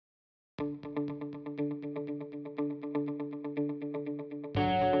Hi,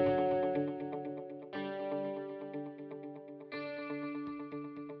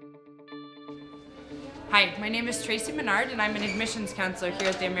 my name is Tracy Menard and I'm an admissions counselor here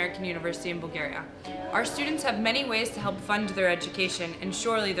at the American University in Bulgaria. Our students have many ways to help fund their education, and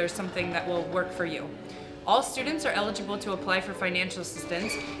surely there's something that will work for you. All students are eligible to apply for financial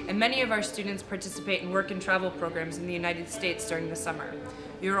assistance, and many of our students participate in work and travel programs in the United States during the summer.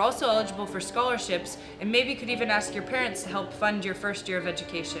 You're also eligible for scholarships, and maybe could even ask your parents to help fund your first year of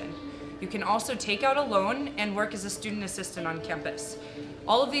education. You can also take out a loan and work as a student assistant on campus.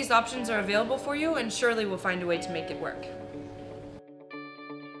 All of these options are available for you, and surely we'll find a way to make it work.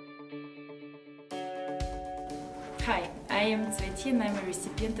 Hi, I am Tsveti and I'm a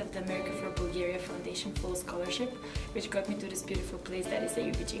recipient of the America for Bulgaria Foundation Full Scholarship, which got me to this beautiful place that is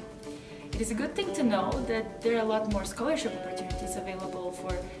AUBG. It is a good thing to know that there are a lot more scholarship opportunities available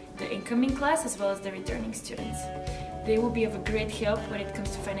for the incoming class as well as the returning students. They will be of a great help when it comes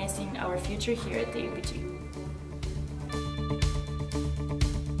to financing our future here at AUBG.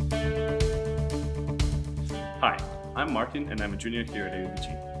 Hi, I'm Martin and I'm a junior here at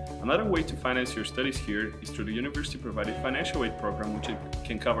AUBG. Another way to finance your studies here is through the university-provided financial aid program, which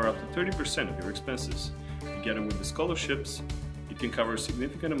can cover up to 30% of your expenses. Together with the scholarships, it can cover a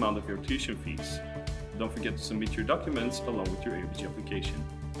significant amount of your tuition fees. Don't forget to submit your documents along with your AUBG application.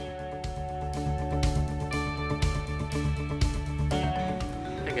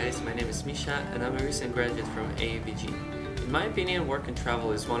 Hi guys, my name is Misha and I'm a recent graduate from AUBG. In my opinion, work and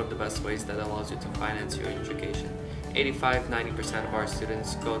travel is one of the best ways that allows you to finance your education. 85–90% of our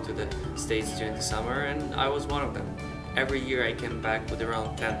students go to the States during the summer, and I was one of them. Every year I came back with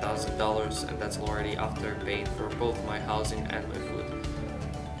around $10,000, and that's already after paying for both my housing and my food.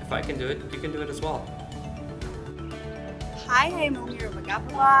 If I can do it, you can do it as well. Hi, I'm Elmira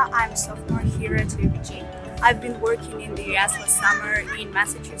Bagapova. I'm a sophomore here at AUBG. I've been working in the US last summer in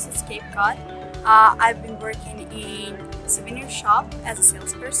Massachusetts, Cape Cod. I've been working in a souvenir shop as a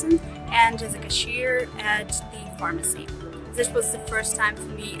salesperson and as a cashier at the pharmacy. This was the first time for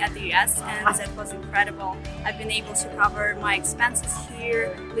me at the US, and that was incredible. I've been able to cover my expenses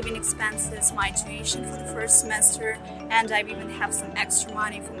here, living expenses, my tuition for the first semester, and I even have some extra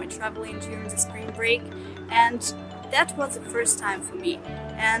money for my traveling during the spring break. And that was the first time for me,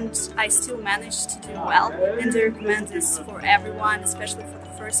 and I still managed to do well, and I recommend this for everyone, especially for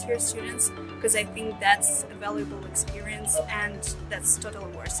the first year students, because I think that's a valuable experience and that's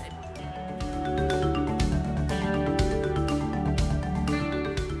totally worth it.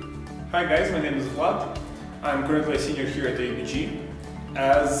 Hi guys, my name is Vlad. I'm currently a senior here at AUBG.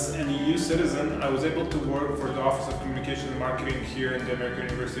 As an EU citizen, I was able to work for the Office of Communication and Marketing here in the American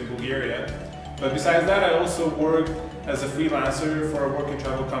University in Bulgaria. But besides that, I also worked as a freelancer for a work and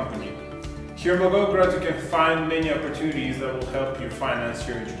travel company. Here in Volgograd, you can find many opportunities that will help you finance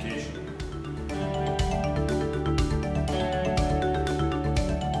your education.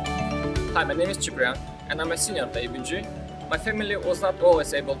 Hi, my name is Ciprian and I'm a senior at AUBG. My family was not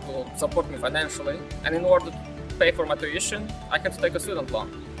always able to support me financially, and in order to pay for my tuition, I had to take a student loan.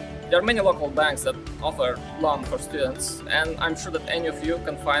 There are many local banks that offer loan for students, and I'm sure that any of you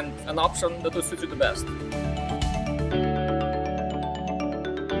can find an option that will suit you the best.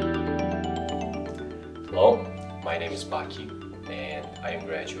 Hello, my name is Baki and I am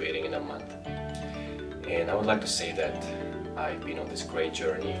graduating in a month. And I would like to say that I've been on this great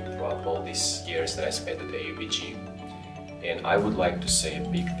journey throughout all these years that I spent at AUBG. And I would like to say a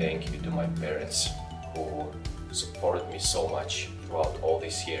big thank you to my parents who supported me so much throughout all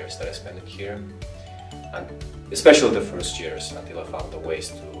these years that I spent here. And especially the first years until I found the ways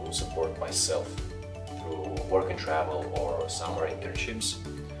to support myself through work and travel or summer internships.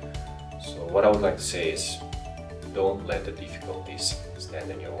 So what I would like to say is, don't let the difficulties stand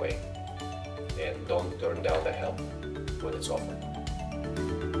in your way and don't turn down the help when it's offered.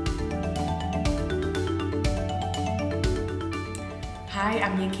 Hi,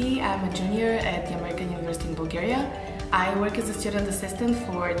 I'm Nikki. I'm a junior at the American University in Bulgaria. I work as a student assistant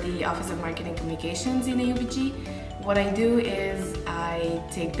for the Office of Marketing Communications in AUBG. What I do is I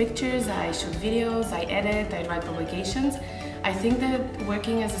take pictures, I shoot videos, I edit, I write publications. I think that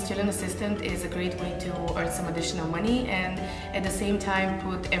working as a student assistant is a great way to earn some additional money and at the same time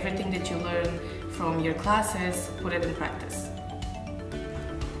put everything that you learn from your classes, put it in practice.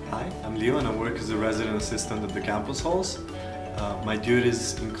 Hi, I'm Leo and I work as a resident assistant at the campus halls. My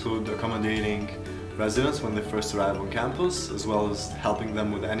duties include accommodating residents when they first arrive on campus, as well as helping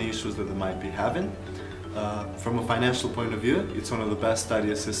them with any issues that they might be having. From a financial point of view, it's one of the best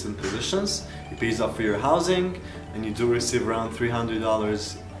study assistant positions. It pays off for your housing, and you do receive around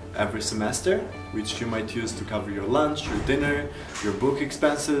 $300 every semester, which you might use to cover your lunch, your dinner, your book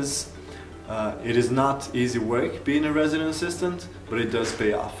expenses. It is not easy work being a resident assistant, but it does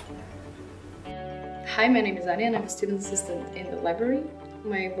pay off. Hi, my name is Anya and I'm a student assistant in the library.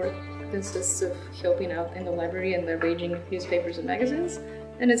 My work consists of helping out in the library and arranging newspapers and magazines,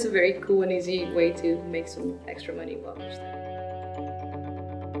 and it's a very cool and easy way to make some extra money while you're studying.